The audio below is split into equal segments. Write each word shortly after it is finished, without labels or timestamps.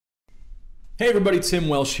Hey everybody, Tim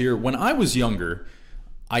Welsh here. When I was younger,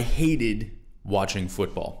 I hated watching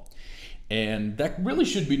football. And that really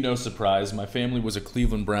should be no surprise. My family was a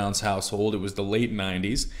Cleveland Browns household. It was the late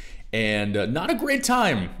 90s. And not a great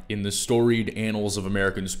time in the storied annals of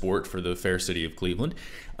American sport for the fair city of Cleveland.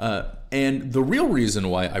 And the real reason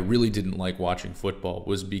why I really didn't like watching football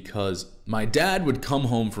was because my dad would come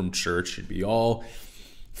home from church. He'd be all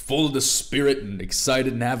full of the spirit and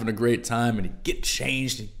excited and having a great time. And he'd get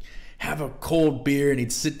changed and have a cold beer. And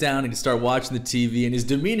he'd sit down and he'd start watching the TV. And his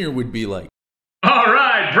demeanor would be like, all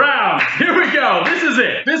right, Browns, here we go. This is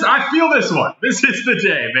it. I feel this one. This is the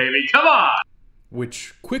day, baby. Come on.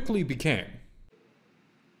 Which quickly became,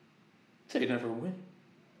 they never win.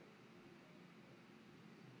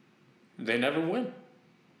 They never win.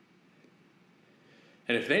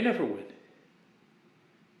 And if they never win,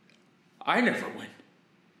 I never win.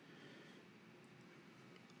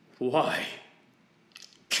 Why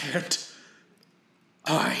can't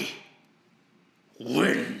I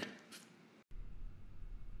win?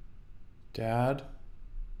 Dad,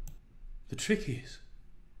 the trick is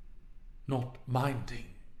not minding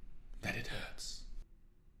that it hurts.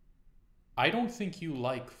 I don't think you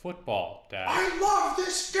like football, Dad. I love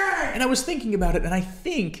this game! And I was thinking about it, and I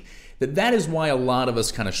think that that is why a lot of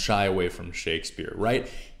us kind of shy away from Shakespeare, right?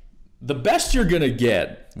 The best you're gonna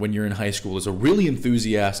get when you're in high school is a really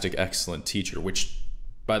enthusiastic, excellent teacher, which,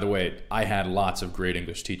 by the way, I had lots of great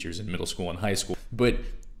English teachers in middle school and high school, but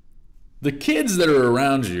the kids that are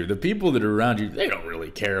around you, the people that are around you, they don't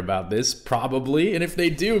really care about this, probably. And if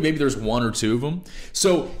they do, maybe there's one or two of them.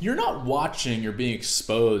 So you're not watching or being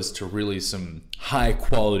exposed to really some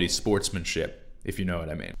high-quality sportsmanship, if you know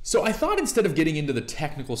what I mean. So I thought instead of getting into the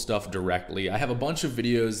technical stuff directly, I have a bunch of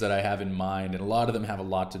videos that I have in mind, and a lot of them have a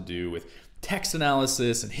lot to do with text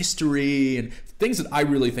analysis and history and things that I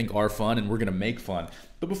really think are fun and we're gonna make fun.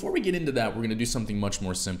 But before we get into that, we're gonna do something much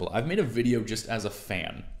more simple. I've made a video just as a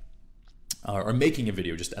fan. Or making a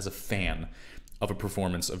video just as a fan of a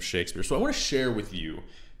performance of Shakespeare. So I want to share with you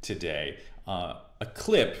today a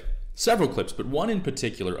clip, several clips, but one in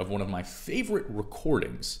particular of one of my favorite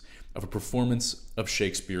recordings of a performance of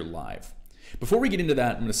Shakespeare live. Before we get into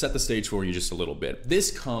that, I'm going to set the stage for you just a little bit. This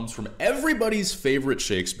comes from everybody's favorite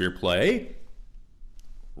Shakespeare play,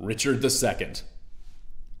 Richard II.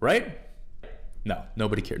 Right? No,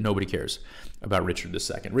 nobody cares about Richard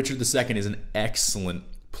II. Richard II is an excellent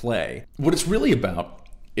play. What it's really about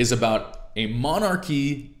is about a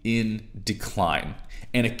monarchy in decline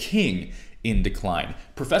and a king in decline.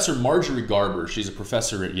 Professor Marjorie Garber, she's a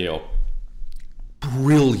professor at Yale,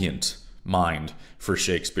 brilliant mind for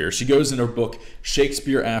Shakespeare. She goes in her book,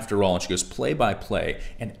 Shakespeare After All, and she goes play by play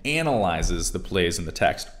and analyzes the plays in the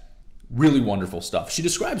text. Really wonderful stuff. She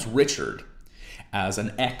describes Richard as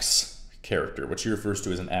an X character, which she refers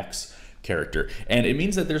to as an X character. And it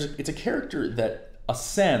means that it's a character that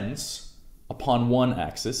ascends upon one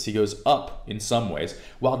axis, he goes up in some ways,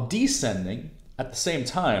 while descending at the same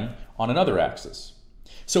time on another axis.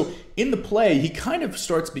 So in the play, he kind of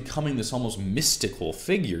starts becoming this almost mystical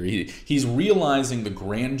figure. He's realizing the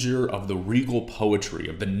grandeur of the regal poetry,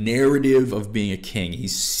 of the narrative of being a king.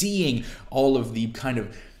 He's seeing all of the kind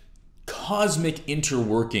of cosmic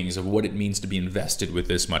interworkings of what it means to be invested with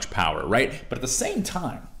this much power, right? But at the same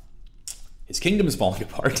time, his kingdom is falling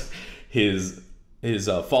apart. His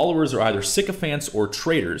followers are either sycophants or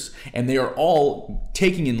traitors, and they are all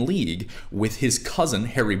taking in league with his cousin,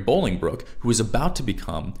 Harry Bolingbroke, who is about to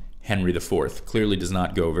become Henry IV. Clearly does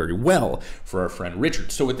not go very well for our friend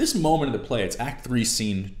Richard. So at this moment of the play, it's Act 3,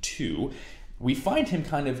 Scene 2, we find him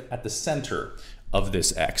kind of at the center of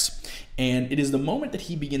this X. And it is the moment that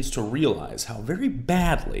he begins to realize how very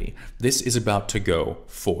badly this is about to go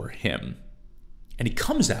for him. And he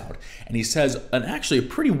comes out and he says, actually a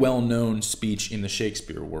pretty well-known speech in the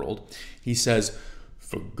Shakespeare world. He says,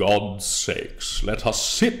 "For God's sakes, let us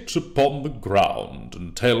sit upon the ground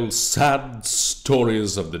and tell sad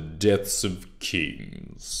stories of the deaths of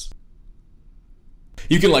kings."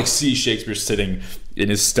 You can see Shakespeare sitting in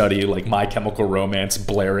his study, like My Chemical Romance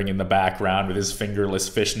blaring in the background with his fingerless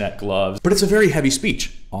fishnet gloves. But it's a very heavy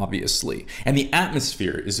speech, obviously, and the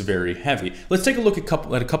atmosphere is very heavy. Let's take a look at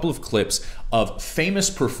a couple of clips of famous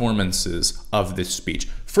performances of this speech.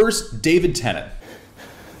 First, David Tennant.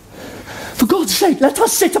 For God's sake, let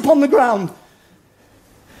us sit upon the ground.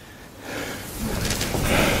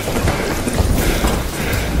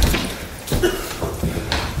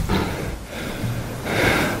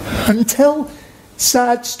 And tell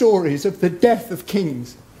sad stories of the death of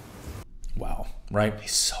kings. Wow, right?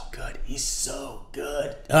 He's so good. He's so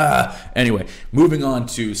good. Anyway, moving on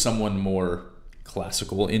to someone more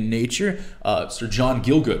classical in nature, Sir John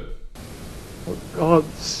Gielgud. For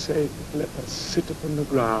God's sake, let us sit upon the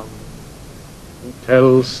ground and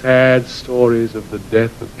tell sad stories of the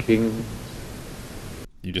death of kings.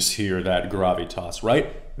 You just hear that gravitas,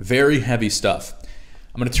 right? Very heavy stuff.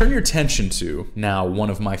 I'm going to turn your attention to now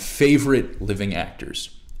one of my favorite living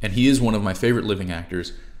actors. And he is one of my favorite living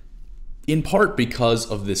actors in part because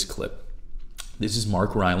of this clip. This is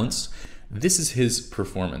Mark Rylance. This is his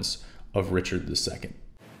performance of Richard II.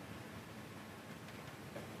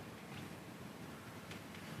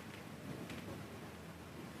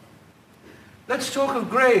 Let's talk of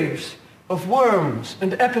graves, of worms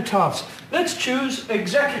and epitaphs. Let's choose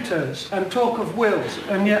executors and talk of wills,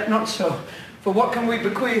 and yet not so. For what can we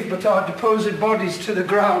bequeath but our deposed bodies to the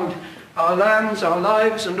ground? Our lands, our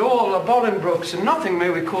lives, and all are Bolingbroke's, and nothing may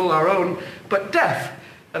we call our own but death,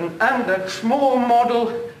 and a small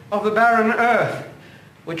model of the barren earth,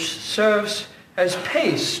 which serves as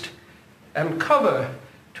paste and cover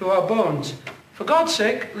to our bones. For God's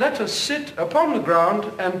sake, let us sit upon the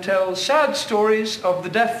ground and tell sad stories of the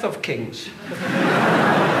death of kings.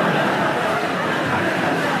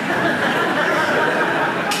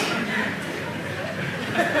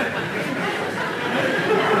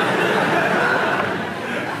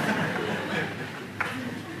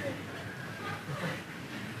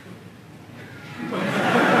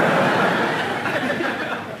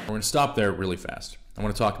 We're going to stop there really fast. I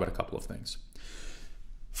want to talk about a couple of things.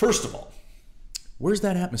 First of all, where's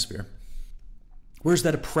that atmosphere? Where's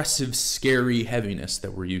that oppressive, scary heaviness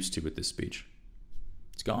that we're used to with this speech?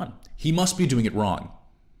 It's gone. He must be doing it wrong,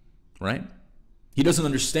 right? He doesn't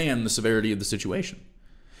understand the severity of the situation.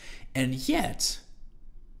 And yet,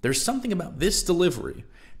 there's something about this delivery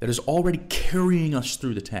that is already carrying us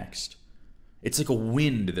through the text. It's like a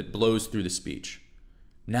wind that blows through the speech.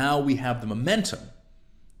 Now we have the momentum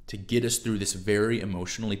to get us through this very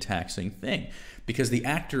emotionally taxing thing, because the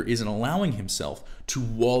actor isn't allowing himself to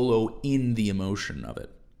wallow in the emotion of it.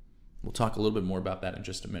 We'll talk a little bit more about that in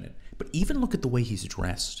just a minute. But even look at the way he's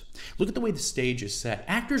dressed. Look at the way the stage is set.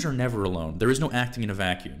 Actors are never alone. There is no acting in a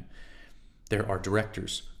vacuum. There are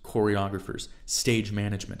directors, choreographers, stage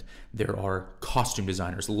management. There are costume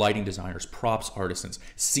designers, lighting designers, props artisans,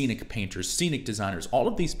 scenic painters, scenic designers, all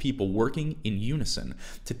of these people working in unison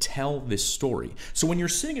to tell this story. So when you're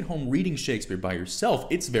sitting at home reading Shakespeare by yourself,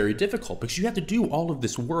 it's very difficult because you have to do all of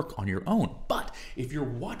this work on your own. But if you're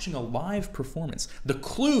watching a live performance, the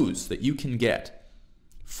clues that you can get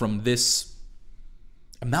from this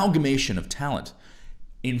amalgamation of talent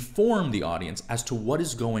inform the audience as to what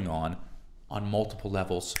is going on multiple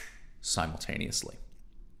levels simultaneously.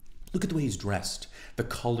 Look at the way he's dressed, the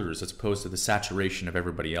colors as opposed to the saturation of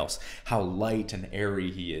everybody else, how light and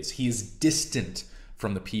airy he is. He is distant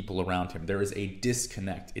from the people around him. There is a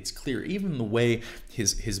disconnect. It's clear. Even the way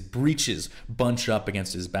his breeches bunch up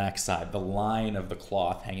against his backside, the line of the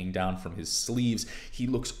cloth hanging down from his sleeves, he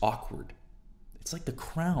looks awkward. It's like the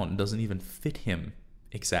crown doesn't even fit him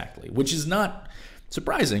exactly, which is not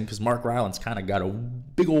surprising because Mark Rylance kind of got a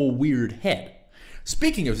big old weird head.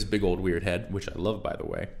 Speaking of his big old weird head, which I love, by the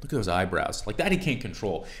way, look at those eyebrows. Like that he can't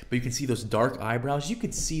control, but you can see those dark eyebrows. You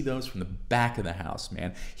could see those from the back of the house,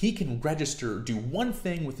 man. He can register, do one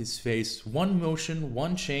thing with his face, one motion,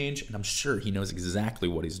 one change, and I'm sure he knows exactly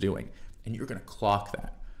what he's doing. And you're going to clock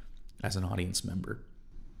that as an audience member.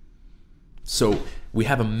 So we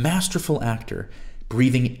have a masterful actor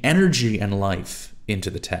breathing energy and life into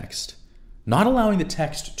the text, not allowing the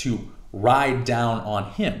text to ride down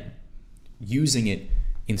on him, using it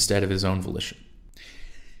instead of his own volition.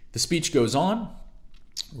 The speech goes on.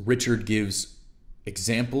 Richard gives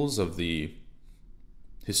examples of the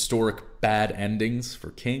historic bad endings for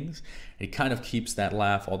kings. He kind of keeps that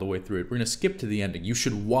laugh all the way through it. We're going to skip to the ending. You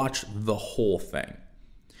should watch the whole thing.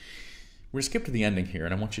 We're going to skip to the ending here,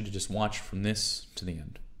 and I want you to just watch from this to the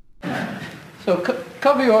end. So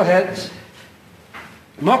cover your heads.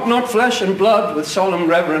 Mock not flesh and blood with solemn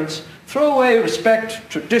reverence. Throw away respect,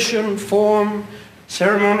 tradition, form,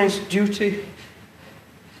 ceremonies, duty.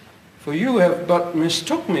 For you have but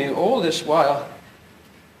mistook me all this while.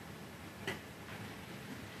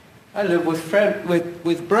 I live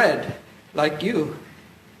with bread like you.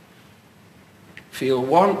 Feel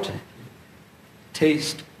want,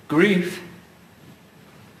 taste grief,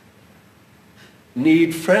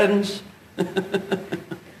 need friends.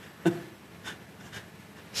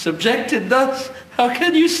 Subjected thus, how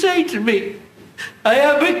can you say to me, I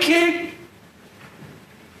am a king?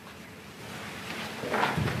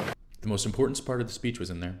 The most important part of the speech was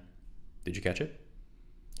in there. Did you catch it?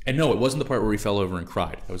 And no, it wasn't the part where he fell over and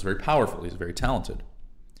cried. That was very powerful. He was very talented.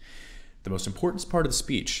 The most important part of the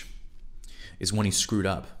speech is when he screwed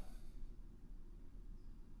up.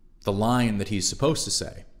 The line that he's supposed to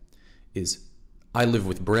say is, I live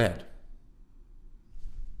with bread.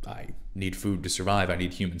 I need food to survive. I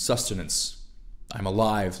need human sustenance. I'm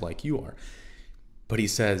alive like you are. But he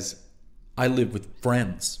says, I live with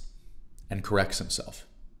friends, and corrects himself.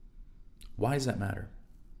 Why does that matter?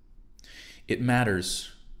 It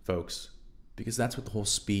matters, folks, because that's what the whole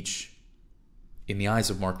speech, in the eyes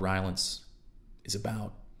of Mark Rylance, is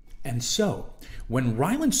about. And so, when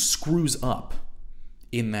Rylance screws up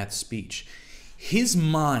in that speech, his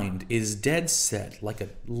mind is dead set, like a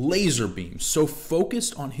laser beam, so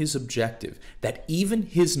focused on his objective that even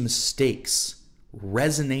his mistakes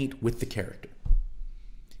resonate with the character.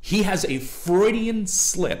 He has a Freudian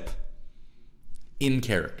slip in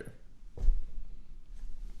character.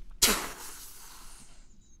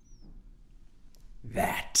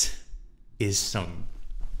 That is some,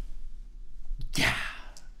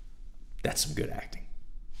 that's some good acting.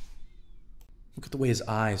 Look at the way his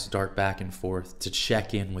eyes dart back and forth to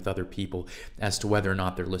check in with other people as to whether or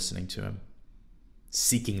not they're listening to him,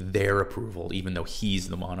 seeking their approval, even though he's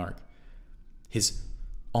the monarch. His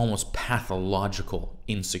almost pathological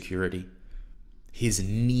insecurity, his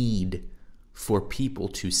need for people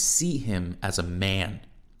to see him as a man.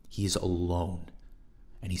 He's alone,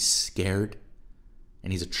 and he's scared,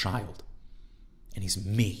 and he's a child, and he's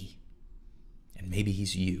me, and maybe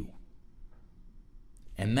he's you.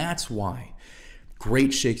 And that's why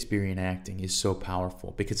great Shakespearean acting is so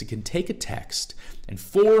powerful, because it can take a text and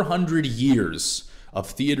 400 years of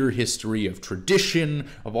theater history, of tradition,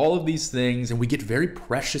 of all of these things, and we get very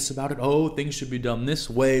precious about it. Oh, things should be done this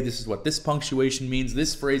way. This is what this punctuation means,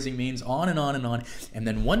 this phrasing means, on and on and on. And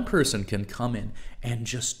then one person can come in and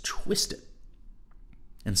just twist it.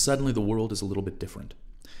 And suddenly the world is a little bit different.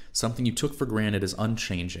 Something you took for granted as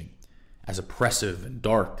unchanging, as oppressive and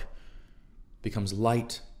dark, becomes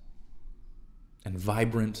light and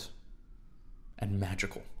vibrant and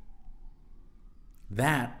magical.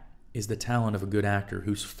 That is the talent of a good actor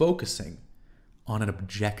who's focusing on an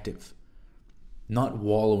objective, not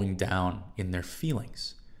wallowing down in their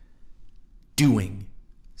feelings, doing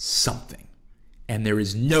something. And there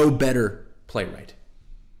is no better playwright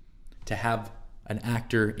to have an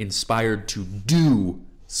actor inspired to do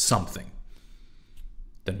something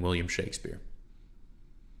than William Shakespeare.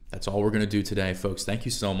 That's all we're going to do today, folks. Thank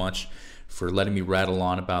you so much for letting me rattle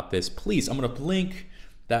on about this. Please, I'm going to link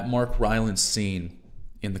that Mark Rylance scene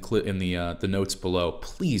in the notes below.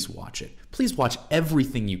 Please watch it. Please watch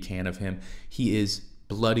everything you can of him. He is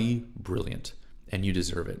bloody brilliant, and you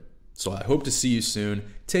deserve it. So I hope to see you soon.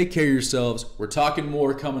 Take care of yourselves. We're talking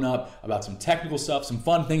more coming up about some technical stuff, some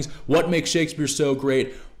fun things. What makes Shakespeare so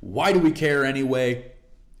great? Why do we care anyway?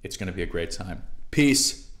 It's going to be a great time.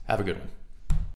 Peace. Have a good one.